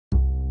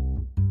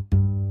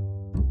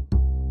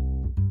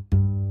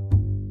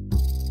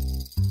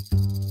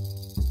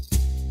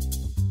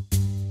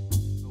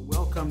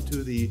welcome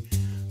to the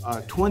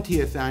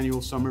 20th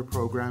annual summer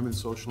program in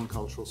social and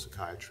cultural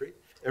psychiatry.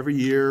 Every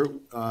year,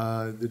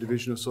 the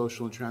Division of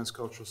Social and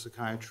Transcultural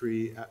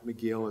Psychiatry at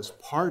McGill, as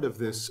part of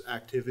this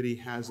activity,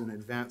 has an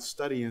advanced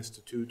study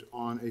institute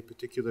on a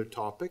particular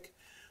topic.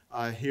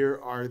 Here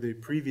are the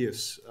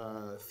previous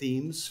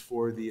themes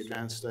for the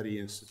advanced study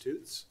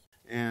institutes.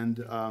 And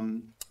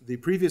the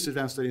previous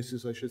advanced study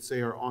institutes, I should say,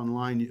 are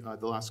online.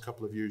 The last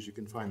couple of years, you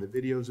can find the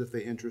videos if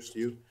they interest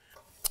you.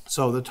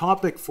 So the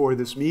topic for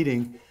this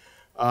meeting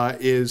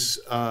is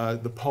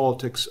the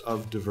politics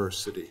of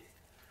diversity.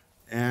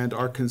 And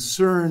our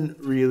concern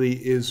really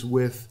is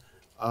with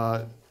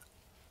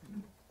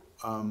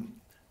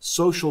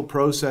social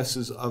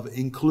processes of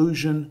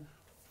inclusion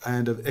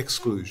and of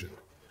exclusion.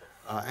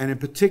 And in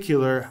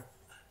particular,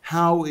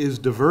 how is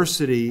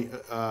diversity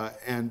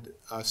and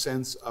a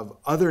sense of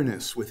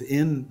otherness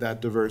within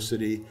that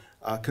diversity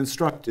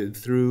constructed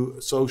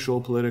through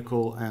social,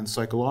 political, and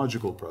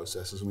psychological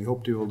processes? And we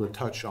hope to be able to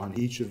touch on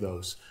each of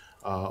those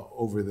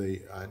over the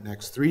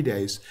next 3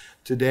 days.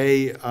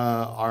 Today,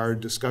 our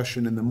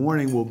discussion in the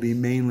morning will be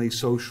mainly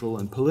social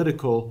and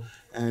political,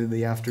 and in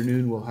the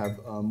afternoon we'll have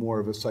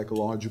more of a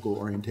psychological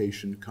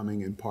orientation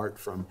coming in part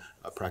from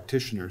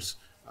practitioners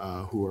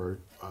who are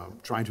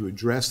trying to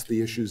address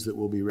the issues that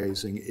we'll be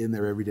raising in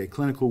their everyday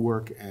clinical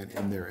work and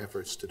in their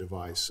efforts to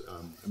devise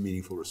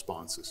meaningful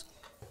responses.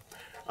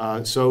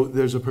 So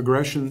there's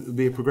there'll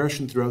be a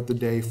progression throughout the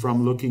day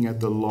from looking at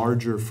the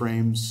larger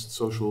frames,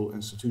 social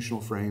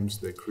institutional frames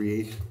that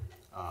create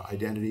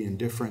identity and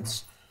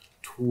difference,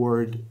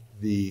 toward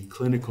the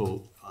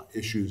clinical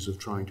issues of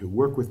trying to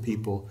work with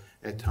people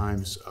at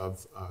times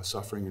of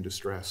suffering and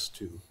distress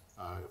to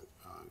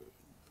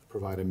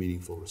provide a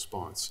meaningful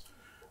response.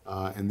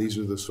 And these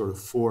are the sort of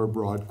 4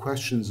 broad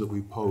questions that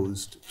we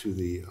posed to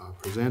the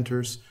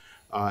presenters.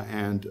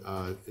 And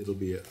it'll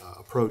be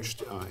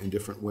approached in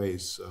different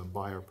ways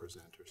by our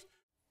presenters.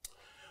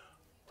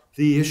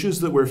 The issues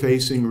that we're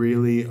facing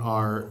really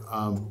are,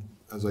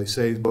 as I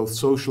say, both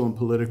social and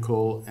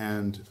political,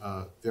 and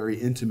very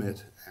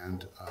intimate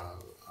and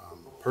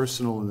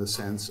personal in the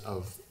sense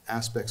of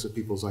aspects of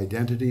people's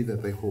identity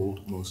that they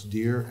hold most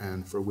dear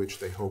and for which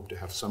they hope to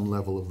have some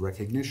level of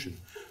recognition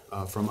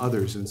from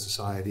others in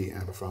society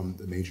and from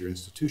the major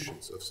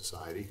institutions of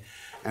society.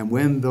 And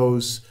when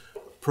those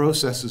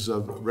processes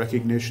of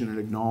recognition and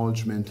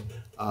acknowledgement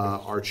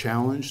are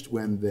challenged,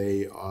 when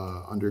they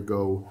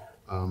undergo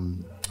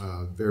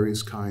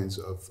various kinds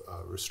of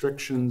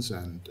restrictions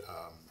and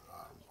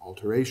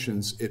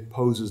alterations, it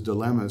poses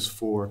dilemmas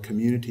for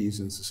communities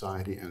in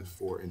society and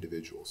for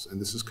individuals.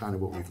 And this is kind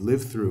of what we've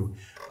lived through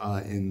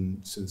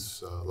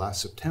since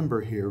last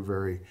September here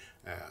very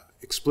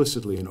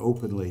explicitly and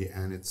openly,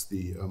 and it's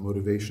the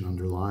motivation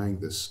underlying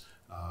this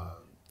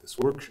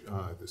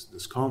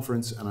this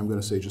conference, and I'm going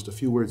to say just a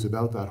few words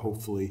about that,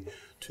 hopefully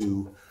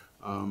to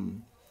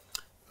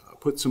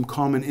put some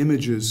common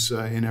images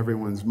in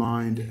everyone's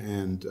mind,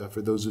 and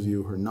for those of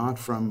you who are not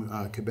from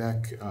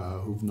Quebec,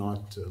 who've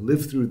not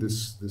lived through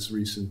this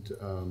recent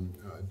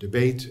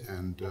debate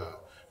and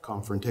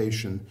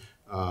confrontation,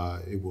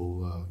 it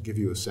will give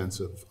you a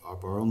sense of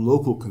our own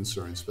local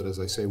concerns. But as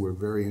I say, we're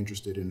very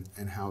interested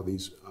in how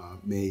these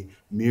may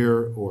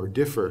mirror or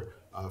differ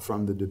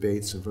from the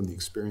debates and from the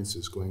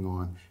experiences going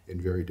on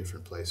in very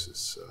different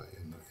places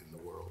in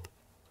the world.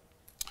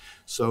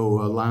 So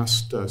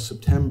last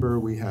September,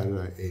 we had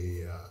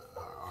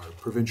our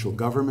provincial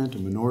government, a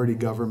minority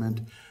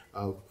government,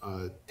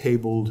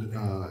 tabled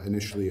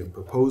initially a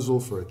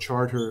proposal for a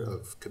charter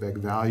of Quebec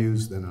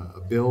values, then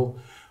a bill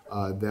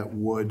that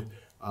would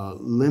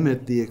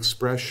limit the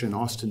expression,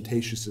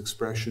 ostentatious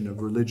expression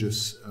of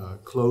religious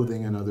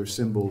clothing and other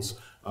symbols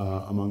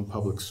among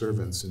public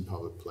servants in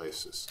public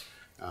places.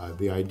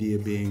 The idea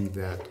being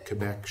that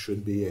Quebec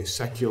should be a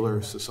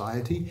secular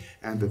society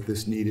and that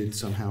this needed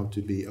somehow to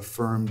be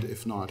affirmed,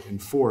 if not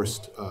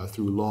enforced,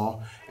 through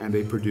law. And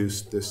they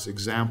produced this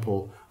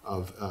example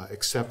of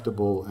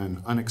acceptable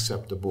and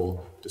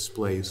unacceptable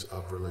displays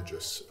of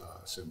religious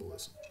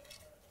symbolism.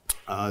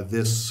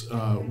 This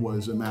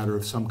was a matter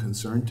of some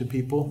concern to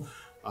people,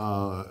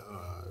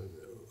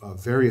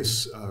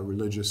 various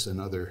religious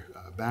and other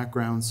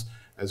backgrounds,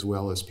 as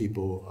well as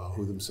people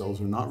who themselves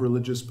are not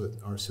religious but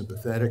are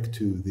sympathetic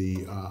to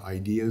the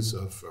ideas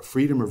of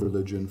freedom of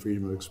religion,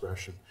 freedom of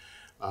expression.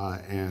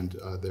 And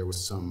there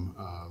was some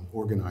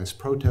organized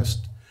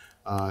protest.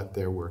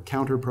 There were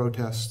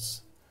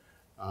counter-protests.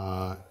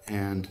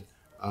 And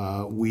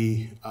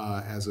we,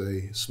 as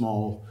a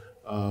small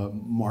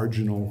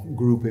marginal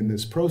group in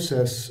this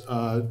process,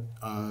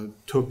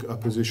 took a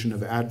position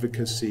of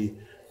advocacy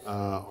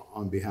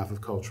on behalf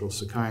of cultural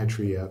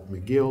psychiatry at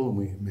McGill,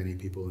 and many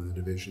people in the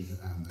division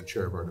and the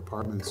chair of our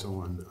department and so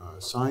on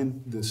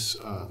signed this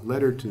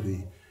letter to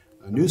the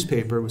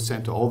newspaper. It was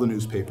sent to all the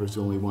newspapers.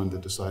 The only one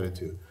that decided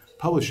to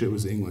publish it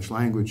was the English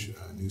language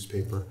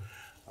newspaper,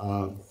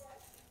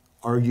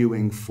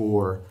 arguing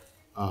for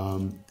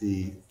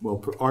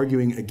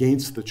arguing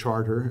against the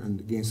charter and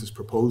against this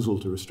proposal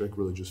to restrict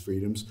religious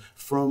freedoms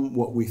from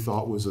what we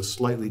thought was a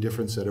slightly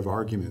different set of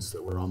arguments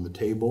that were on the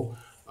table.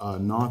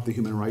 not the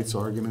human rights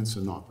arguments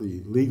and not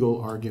the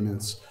legal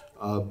arguments,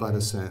 but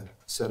a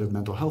set of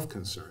mental health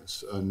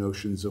concerns,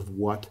 notions of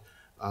what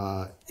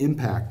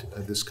impact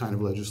this kind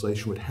of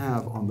legislation would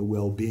have on the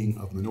well-being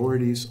of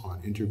minorities,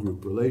 on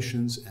intergroup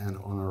relations, and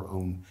on our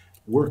own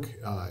work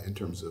in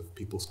terms of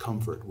people's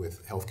comfort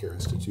with healthcare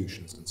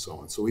institutions and so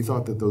on. So we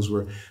thought that those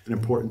were an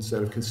important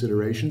set of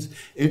considerations.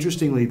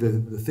 Interestingly,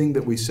 the thing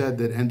that we said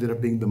that ended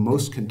up being the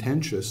most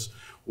contentious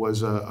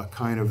was a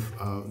kind of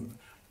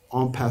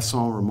en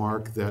passant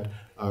remark that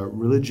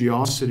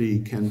religiosity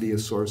can be a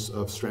source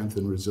of strength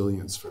and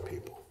resilience for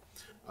people.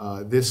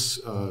 This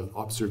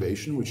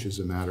observation, which is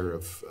a matter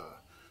of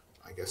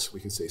I guess we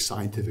could say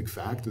scientific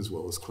fact as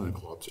well as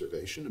clinical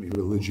observation. I mean,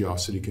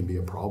 religiosity can be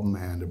a problem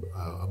and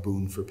a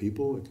boon for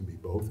people. It can be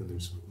both, and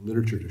there's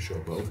literature to show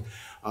both.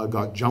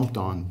 Got jumped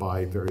on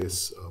by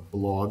various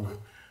bloggers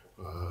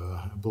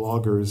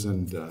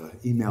and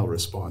email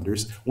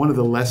responders. One of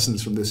the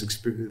lessons from this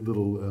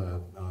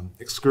little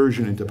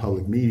excursion into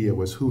public media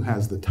was who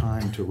has the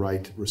time to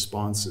write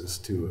responses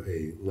to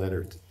a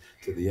letter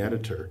to the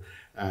editor,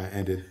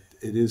 and it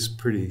is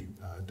pretty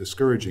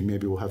discouraging.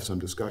 Maybe we'll have some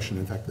discussion.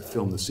 In fact, the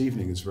film this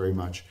evening is very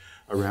much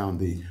around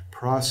the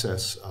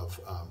process of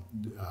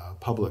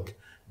public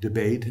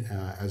debate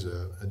as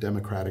a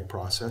democratic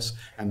process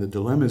and the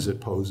dilemmas it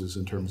poses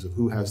in terms of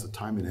who has the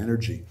time and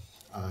energy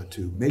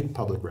to make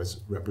public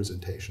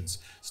representations.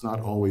 It's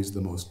not always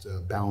the most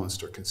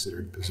balanced or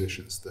considered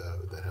positions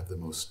that have the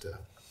most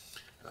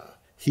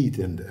heat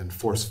and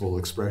forceful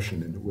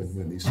expression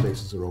when these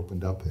spaces are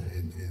opened up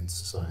in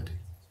society.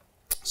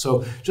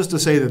 So just to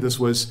say that this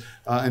was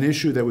an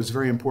issue that was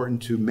very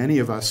important to many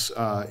of us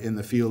in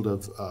the field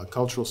of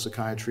cultural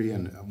psychiatry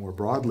and more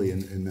broadly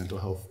in mental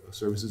health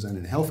services and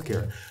in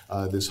healthcare.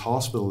 This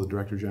hospital, the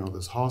Director General of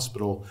this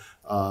hospital,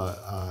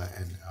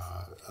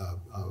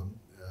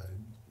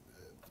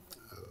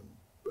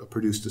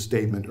 produced a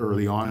statement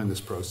early on in this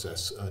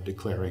process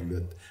declaring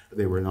that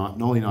they were not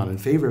only not in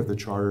favor of the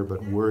charter,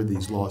 but were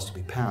these laws to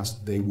be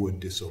passed, they would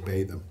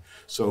disobey them.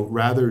 So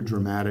rather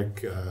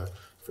dramatic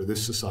for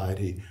this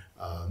society,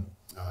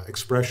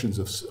 expressions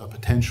of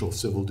potential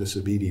civil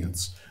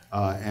disobedience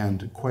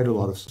and quite a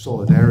lot of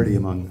solidarity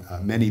among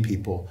many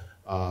people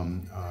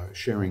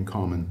sharing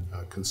common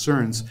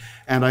concerns.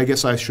 And I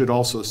guess I should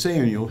also say,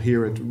 and you'll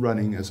hear it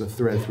running as a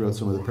thread throughout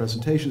some of the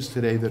presentations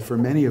today, that for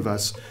many of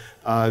us,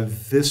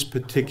 this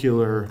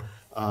particular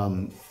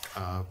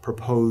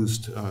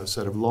proposed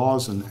set of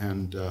laws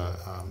and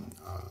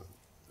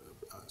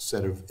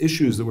set of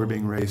issues that were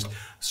being raised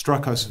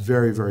struck us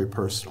very, very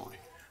personally,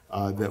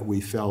 that we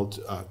felt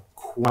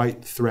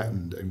quite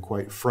threatened and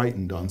quite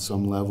frightened on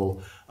some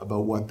level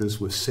about what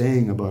this was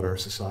saying about our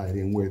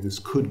society and where this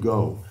could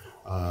go.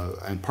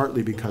 And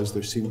partly because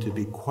there seemed to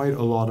be quite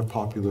a lot of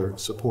popular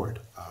support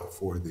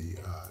for the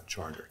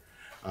charter,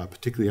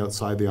 particularly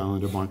outside the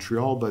island of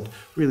Montreal, but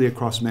really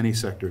across many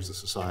sectors of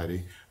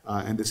society.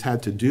 And this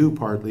had to do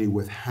partly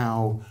with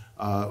how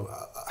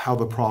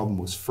the problem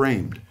was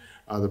framed.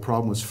 The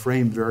problem was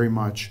framed very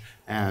much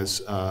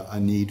as a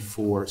need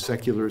for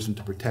secularism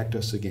to protect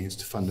us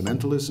against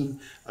fundamentalism,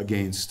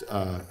 against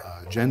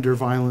gender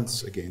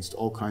violence, against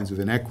all kinds of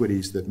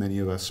inequities that many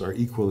of us are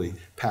equally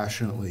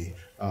passionately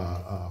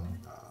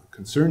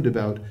concerned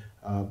about,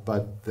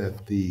 but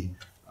that the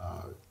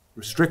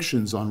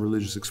restrictions on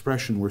religious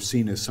expression were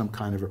seen as some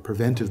kind of a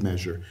preventive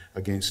measure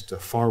against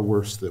far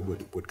worse that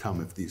would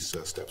come if these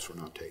steps were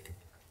not taken.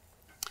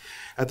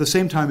 At the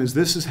same time as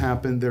this has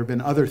happened, there have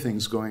been other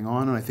things going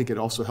on, and I think it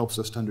also helps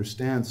us to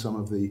understand some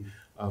of the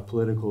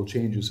political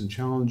changes and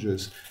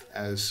challenges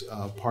as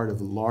part of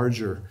the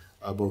larger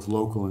both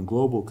local and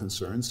global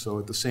concerns. So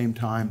at the same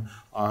time,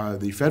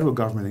 the federal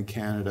government in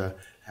Canada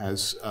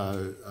has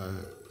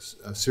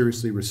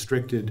seriously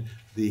restricted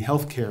the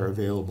health care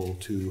available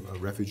to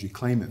refugee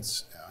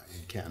claimants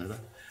in Canada.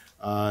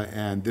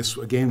 And this,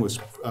 again, was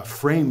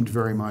framed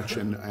very much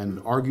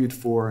and argued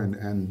for,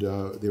 and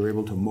they were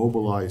able to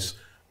mobilize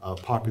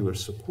popular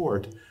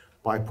support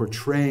by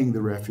portraying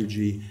the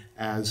refugee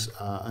as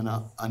an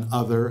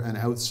other, an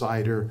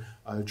outsider,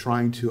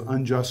 trying to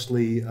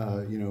unjustly,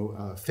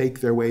 fake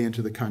their way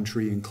into the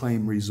country and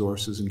claim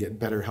resources and get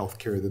better health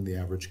care than the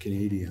average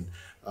Canadian.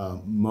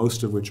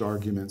 Most of which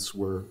arguments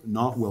were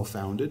not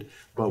well-founded,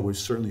 but which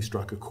certainly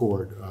struck a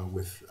chord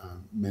with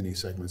many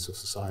segments of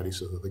society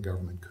so that the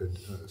government could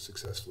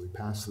successfully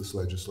pass this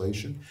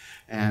legislation.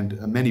 And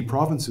many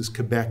provinces,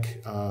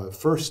 Quebec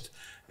first,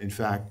 in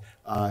fact,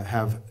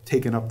 have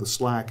taken up the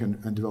slack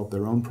and developed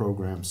their own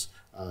programs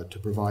to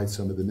provide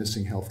some of the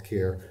missing health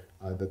care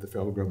that the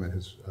federal government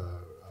has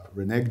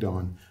reneged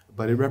on.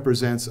 But it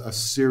represents a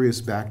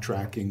serious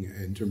backtracking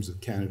in terms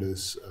of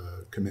Canada's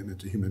commitment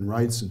to human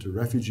rights and to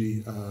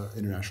refugee,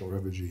 international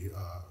refugee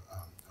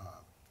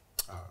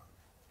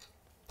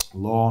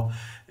law.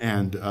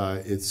 And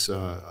it's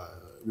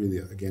really,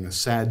 again, a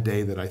sad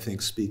day that I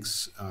think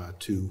speaks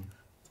to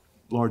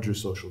larger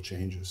social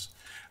changes.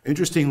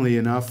 Interestingly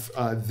enough,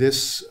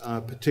 this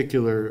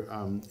particular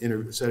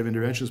set of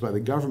interventions by the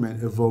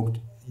government evoked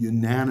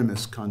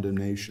unanimous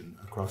condemnation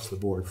across the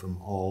board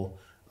from all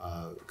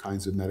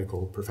kinds of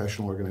medical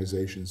professional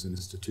organizations and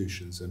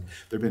institutions. And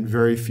there have been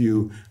very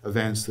few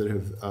events that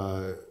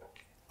have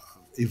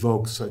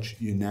evoked such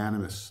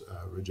unanimous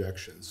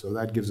rejection. So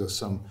that gives us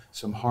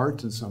some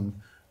heart and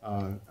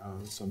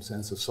some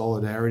sense of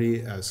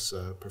solidarity as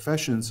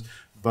professions,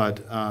 but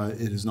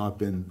it has not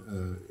been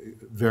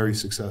very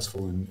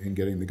successful in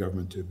getting the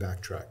government to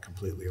backtrack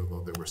completely,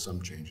 although there were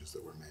some changes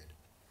that were made.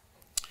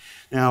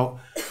 Now,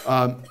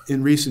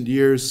 in recent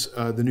years,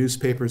 the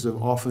newspapers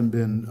have often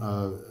been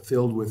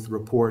filled with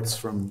reports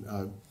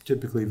from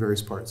typically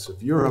various parts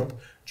of Europe,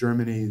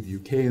 Germany, the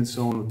UK, and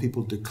so on, with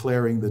people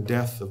declaring the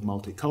death of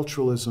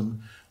multiculturalism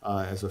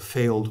as a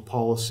failed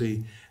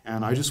policy.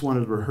 And I just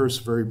wanted to rehearse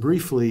very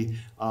briefly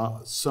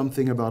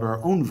something about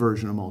our own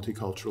version of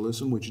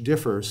multiculturalism, which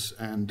differs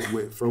and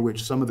for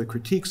which some of the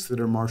critiques that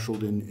are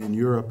marshaled in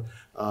Europe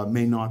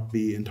may not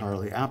be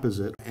entirely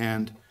apposite.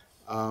 And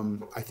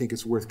I think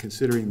it's worth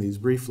considering these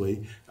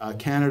briefly.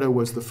 Canada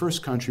was the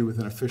first country with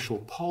an official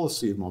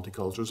policy of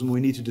multiculturalism. We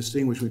need to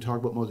distinguish when we talk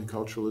about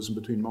multiculturalism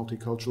between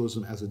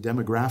multiculturalism as a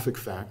demographic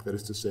fact, that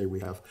is to say we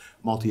have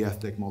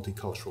multi-ethnic,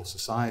 multicultural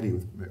society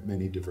with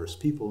many diverse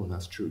people, and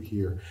that's true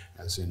here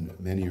as in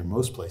many or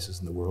most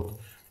places in the world.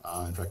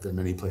 In fact, there are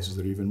many places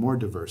that are even more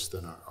diverse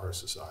than our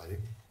society.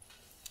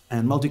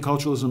 And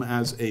multiculturalism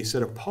as a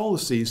set of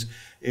policies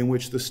in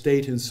which the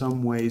state in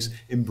some ways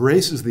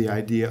embraces the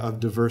idea of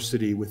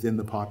diversity within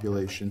the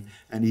population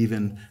and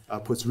even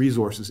puts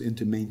resources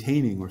into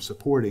maintaining or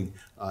supporting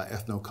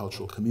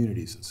ethno-cultural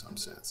communities in some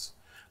sense.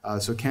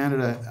 So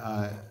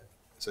Canada,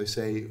 as I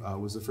say,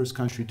 was the first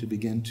country to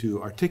begin to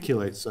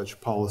articulate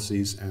such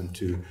policies and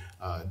to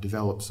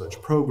develop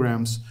such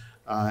programs.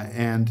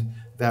 And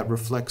that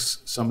reflects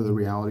some of the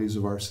realities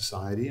of our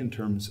society in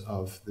terms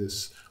of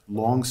this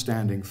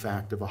long-standing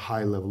fact of a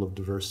high level of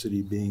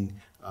diversity being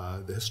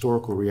the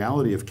historical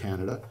reality of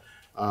Canada.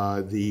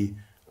 The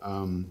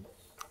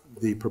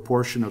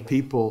proportion of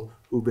people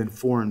who've been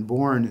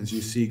foreign-born, as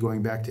you see,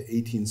 going back to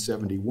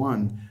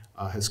 1871,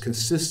 has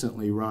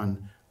consistently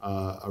run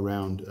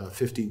around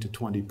 15 to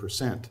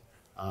 20%.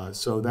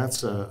 So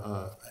that's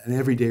an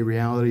everyday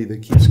reality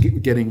that keeps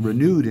getting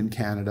renewed in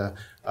Canada,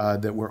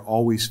 that we're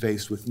always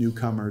faced with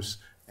newcomers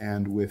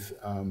and with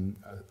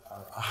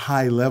a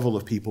high level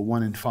of people,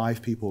 1 in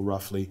 5 people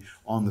roughly,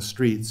 on the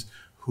streets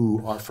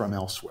who are from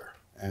elsewhere.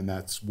 And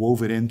that's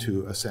woven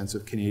into a sense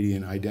of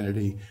Canadian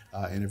identity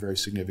in a very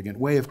significant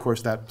way. Of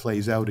course, that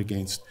plays out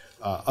against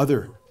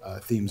other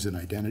themes in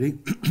identity.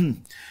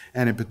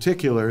 And in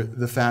particular,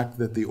 the fact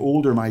that the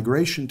older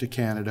migration to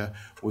Canada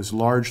was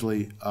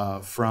largely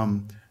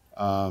from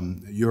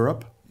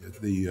Europe,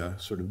 the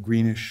sort of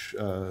greenish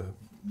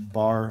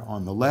bar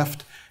on the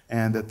left,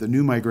 and that the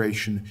new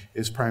migration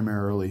is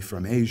primarily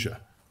from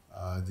Asia,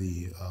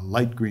 the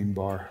light green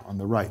bar on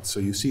the right. So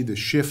you see the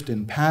shift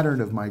in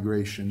pattern of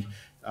migration,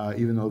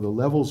 even though the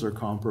levels are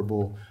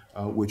comparable,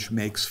 which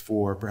makes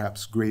for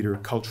perhaps greater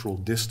cultural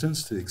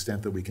distance to the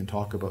extent that we can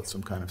talk about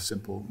some kind of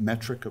simple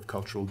metric of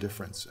cultural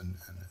difference,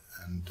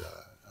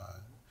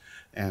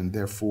 and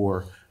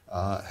therefore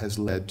has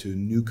led to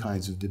new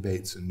kinds of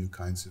debates and new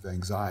kinds of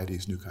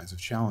anxieties, new kinds of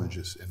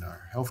challenges in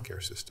our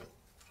healthcare system.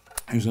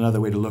 Here's another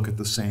way to look at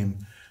the same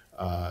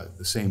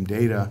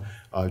data,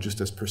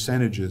 just as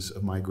percentages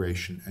of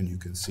migration, and you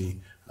can see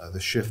the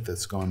shift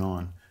that's gone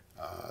on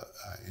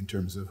in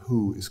terms of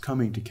who is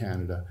coming to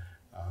Canada,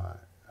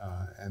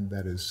 and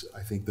that is,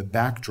 I think, the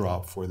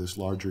backdrop for this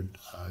larger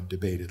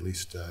debate, at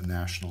least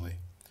nationally.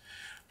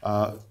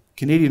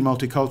 Canadian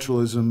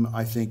multiculturalism,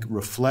 I think,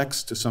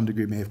 reflects, to some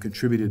degree, may have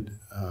contributed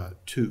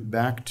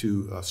back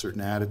to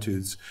certain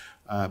attitudes,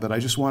 but I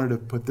just wanted to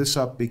put this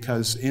up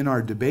because in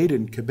our debate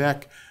in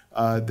Quebec,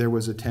 there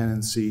was a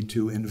tendency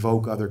to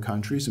invoke other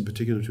countries, in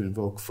particular to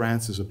invoke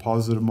France as a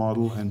positive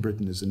model and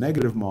Britain as a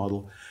negative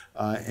model.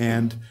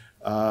 And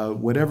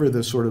whatever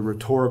the sort of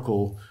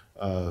rhetorical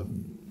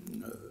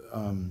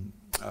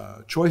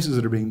choices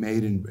that are being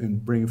made in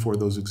bringing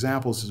forward those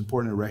examples, it's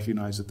important to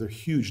recognize that there are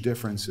huge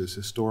differences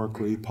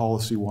historically,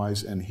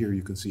 policy-wise, and here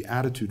you can see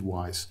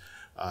attitude-wise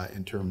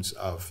in terms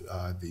of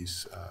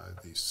these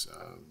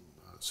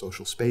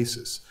social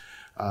spaces.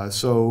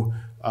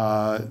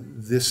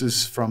 This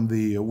is from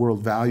the World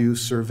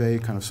Values Survey,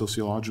 kind of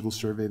sociological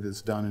survey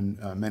that's done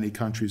in many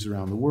countries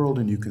around the world,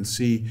 and you can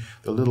see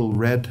the little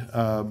red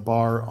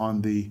bar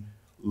on the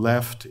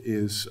left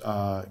is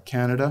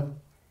Canada.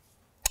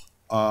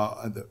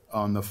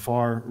 On the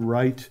far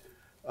right,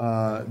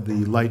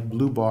 the light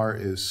blue bar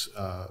is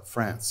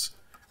France.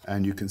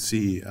 And you can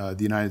see the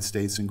United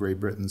States and Great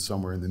Britain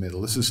somewhere in the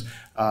middle. This is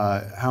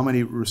how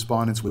many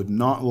respondents would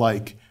not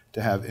like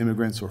to have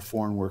immigrants or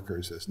foreign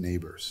workers as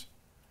neighbors.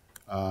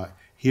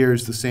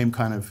 Here's the same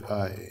kind of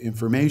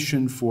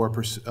information for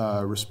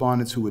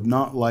respondents who would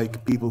not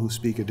like people who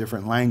speak a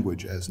different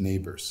language as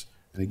neighbors.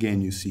 And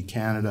again, you see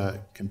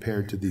Canada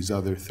compared to these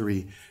other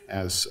three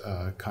as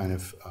kind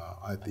of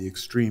at the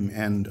extreme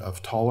end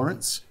of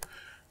tolerance.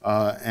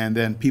 And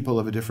then people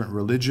of a different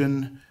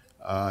religion.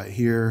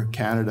 Here,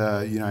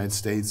 Canada, United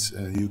States,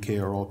 the UK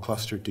are all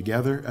clustered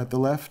together at the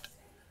left.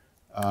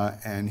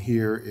 and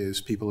here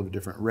is people of a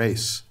different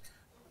race.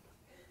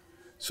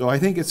 So I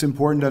think it's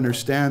important to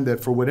understand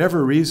that for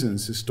whatever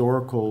reasons,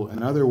 historical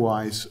and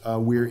otherwise,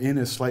 we're in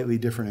a slightly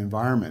different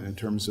environment in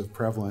terms of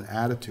prevalent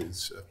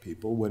attitudes of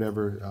people,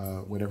 whatever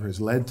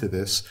has led to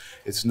this.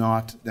 It's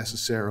not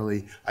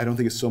necessarily, I don't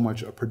think it's so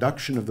much a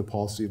production of the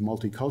policy of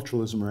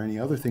multiculturalism or any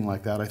other thing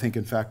like that. I think,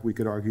 in fact, we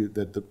could argue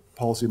that the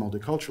policy of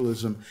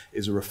multiculturalism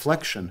is a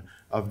reflection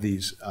of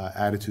these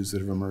attitudes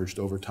that have emerged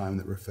over time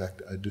that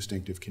reflect a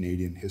distinctive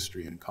Canadian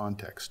history and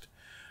context.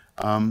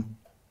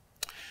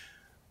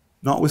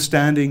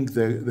 Notwithstanding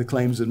the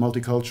claims that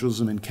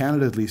multiculturalism in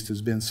Canada, at least,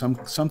 has been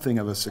something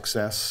of a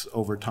success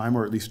over time,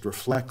 or at least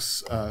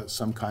reflects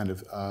some kind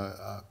of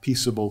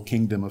peaceable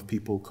kingdom of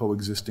people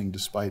coexisting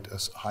despite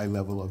a high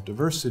level of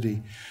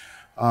diversity,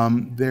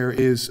 there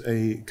is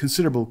a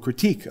considerable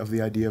critique of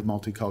the idea of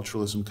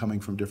multiculturalism coming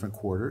from different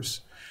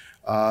quarters.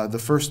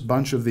 The first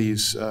bunch of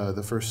these,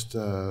 the first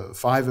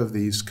 5 of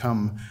these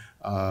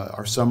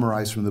are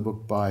summarized from the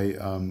book by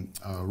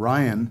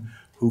Ryan,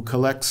 who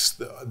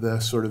collects the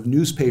sort of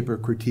newspaper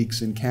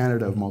critiques in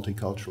Canada of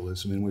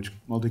multiculturalism, in which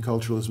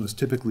multiculturalism is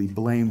typically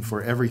blamed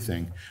for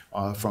everything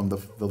from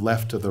the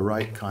left to the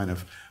right, kind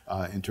of,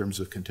 in terms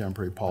of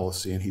contemporary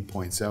policy. And he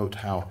points out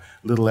how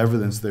little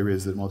evidence there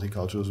is that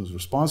multiculturalism is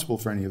responsible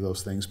for any of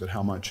those things, but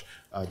how much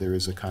there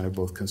is a kind of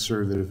both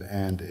conservative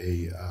and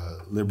a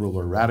liberal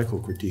or radical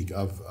critique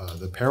of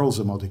the perils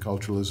of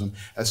multiculturalism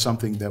as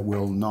something that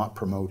will not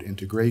promote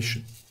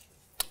integration,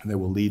 that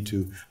will lead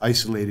to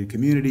isolated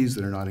communities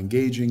that are not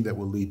engaging, that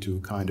will lead to a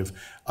kind of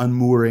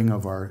unmooring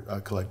of our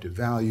collective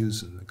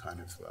values and the kind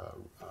of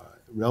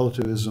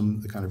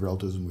relativism,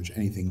 which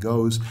anything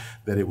goes,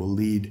 that it will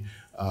lead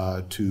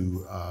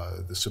to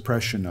the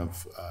suppression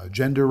of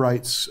gender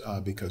rights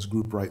because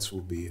group rights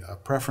will be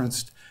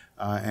preferenced,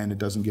 and it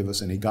doesn't give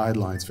us any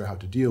guidelines for how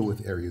to deal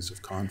with areas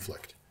of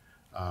conflict.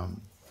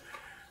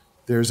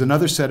 There's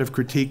another set of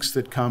critiques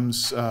that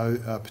comes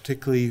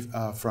particularly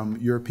from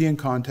European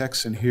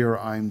contexts, and here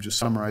I'm just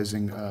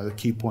summarizing the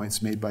key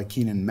points made by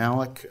Keenan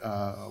Malik,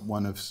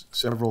 one of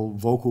several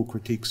vocal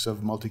critiques of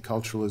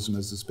multiculturalism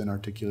as it's been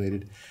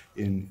articulated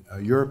in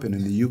Europe and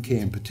in the UK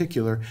in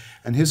particular.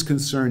 And his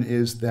concern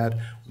is that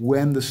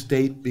when the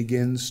state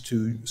begins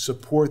to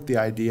support the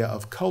idea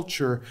of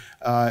culture,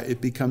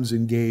 it becomes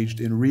engaged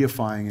in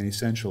reifying and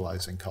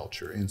essentializing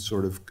culture, in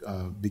sort of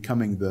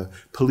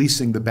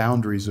policing the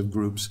boundaries of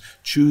groups,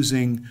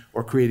 choosing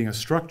or creating a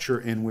structure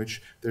in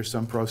which there's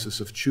some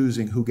process of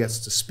choosing who gets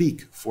to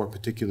speak for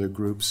particular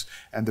groups.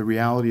 And the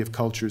reality of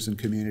cultures and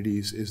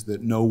communities is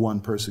that no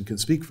one person can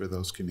speak for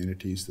those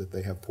communities, that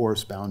they have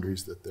porous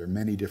boundaries, that there are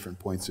many different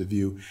points of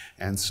view,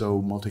 and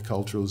so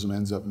multiculturalism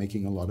ends up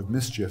making a lot of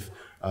mischief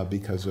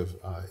because of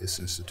its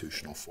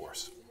institutional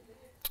force.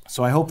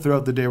 So I hope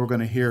throughout the day we're going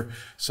to hear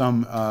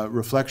some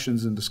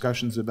reflections and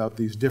discussions about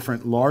these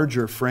different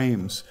larger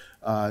frames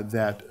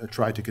that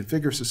try to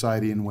configure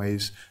society in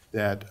ways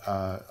that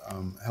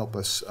help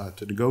us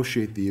to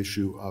negotiate the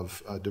issue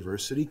of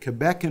diversity.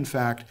 Quebec, in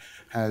fact,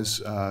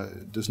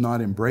 does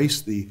not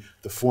embrace the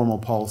formal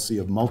policy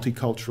of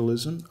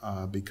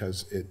multiculturalism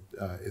because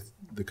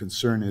the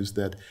concern is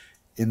that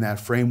in that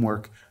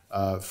framework,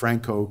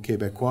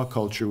 Franco-Quebecois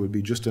culture would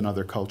be just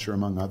another culture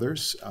among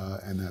others,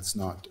 and that's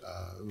not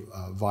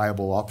a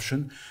viable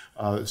option.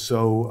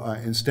 So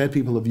instead,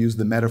 people have used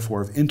the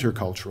metaphor of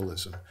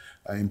interculturalism,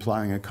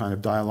 implying a kind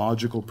of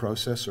dialogical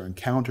process or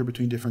encounter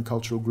between different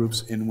cultural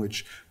groups in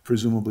which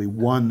presumably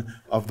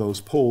one of those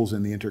poles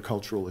in the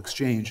intercultural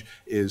exchange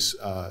is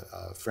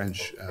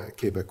French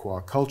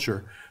Quebecois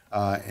culture.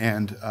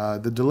 And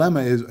the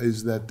dilemma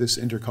is that this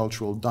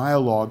intercultural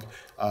dialogue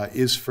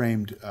is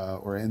framed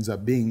or ends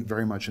up being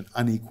very much an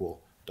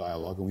unequal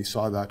dialogue. And we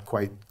saw that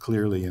quite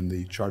clearly in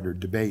the chartered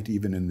debate,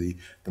 even in the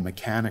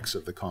mechanics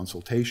of the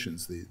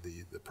consultations,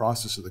 the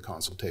process of the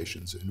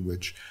consultations, in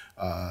which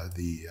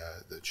the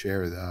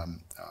chair,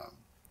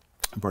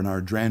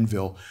 Bernard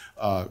Dranville,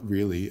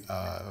 really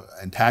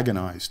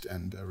antagonized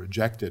and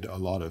rejected a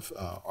lot of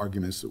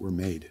arguments that were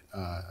made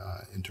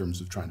in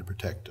terms of trying to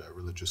protect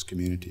religious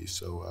communities.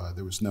 So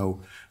there was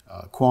no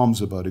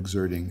qualms about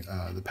exerting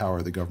the power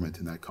of the government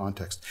in that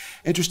context.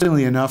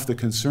 Interestingly enough, the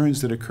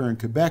concerns that occur in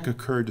Quebec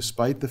occur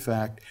despite the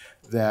fact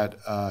that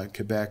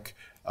Quebec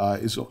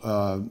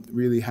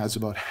really has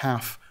about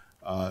half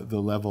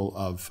the level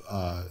of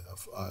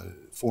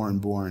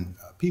foreign-born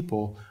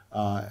people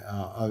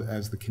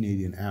as the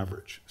Canadian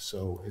average.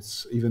 So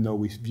it's, even though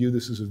we view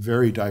this as a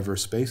very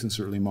diverse space, and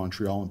certainly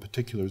Montreal in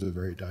particular is a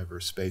very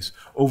diverse space,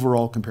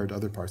 overall compared to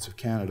other parts of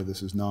Canada,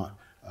 this is not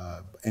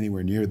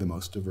anywhere near the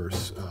most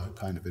diverse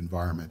kind of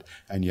environment,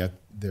 and yet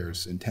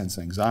there's intense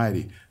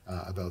anxiety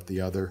about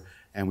the other.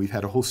 And we've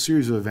had a whole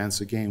series of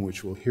events, again,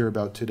 which we'll hear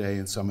about today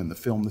and some in the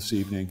film this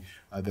evening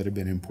that have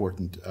been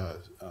important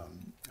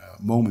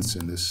moments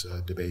in this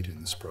debate, in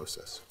this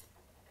process.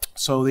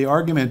 So the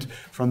argument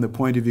from the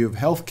point of view of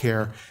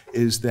healthcare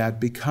is that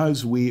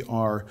because we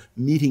are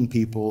meeting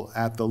people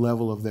at the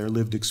level of their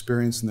lived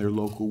experience in their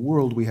local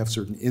world, we have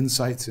certain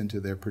insights into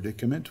their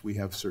predicament, we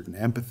have certain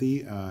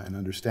empathy and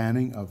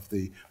understanding of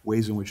the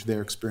ways in which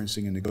they're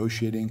experiencing and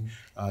negotiating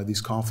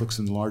these conflicts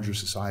in the larger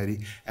society,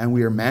 and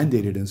we are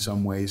mandated in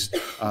some ways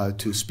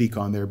to speak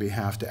on their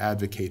behalf, to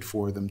advocate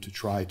for them, to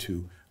try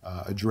to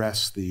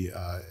address the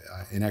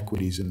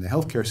inequities in the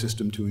healthcare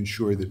system to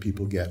ensure that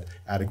people get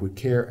adequate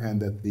care and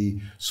that the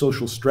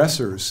social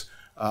stressors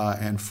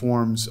and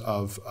forms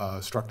of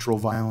structural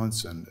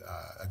violence and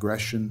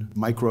aggression,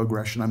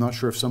 microaggression. I'm not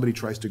sure if somebody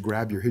tries to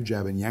grab your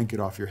hijab and yank it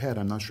off your head,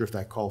 I'm not sure if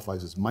that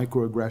qualifies as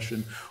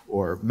microaggression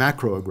or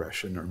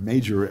macroaggression or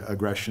major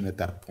aggression at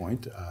that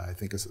point. I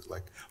think it's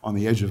like on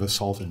the edge of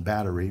assault and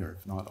battery, or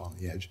if not on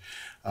the edge.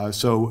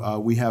 So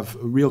we have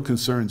real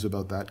concerns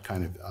about that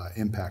kind of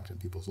impact in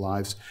people's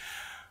lives.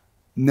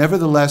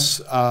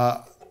 Nevertheless,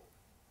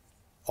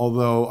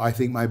 although I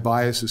think my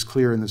bias is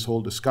clear in this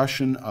whole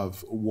discussion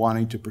of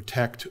wanting to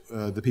protect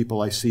the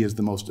people I see as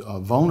the most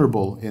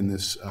vulnerable in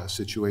this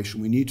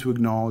situation, we need to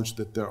acknowledge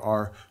that there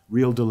are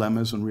real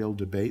dilemmas and real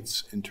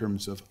debates in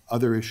terms of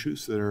other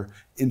issues that are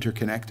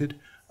interconnected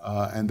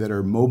and that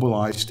are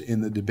mobilized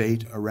in the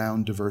debate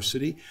around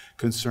diversity.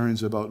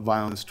 Concerns about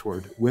violence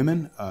toward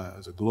women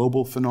as a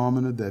global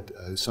phenomenon that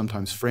is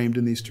sometimes framed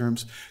in these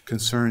terms.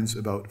 Concerns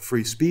about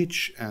free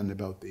speech and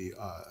about the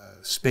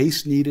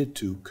space needed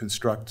to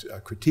construct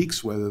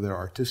critiques, whether they're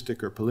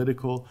artistic or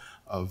political,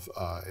 of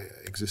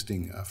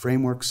existing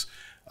frameworks.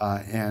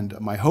 And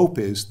my hope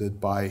is that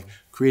by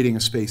creating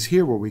a space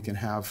here where we can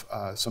have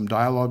some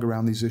dialogue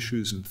around these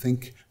issues and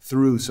think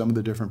through some of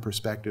the different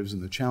perspectives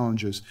and the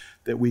challenges,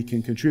 that we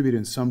can contribute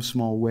in some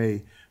small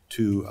way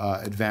to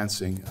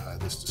advancing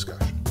this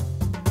discussion.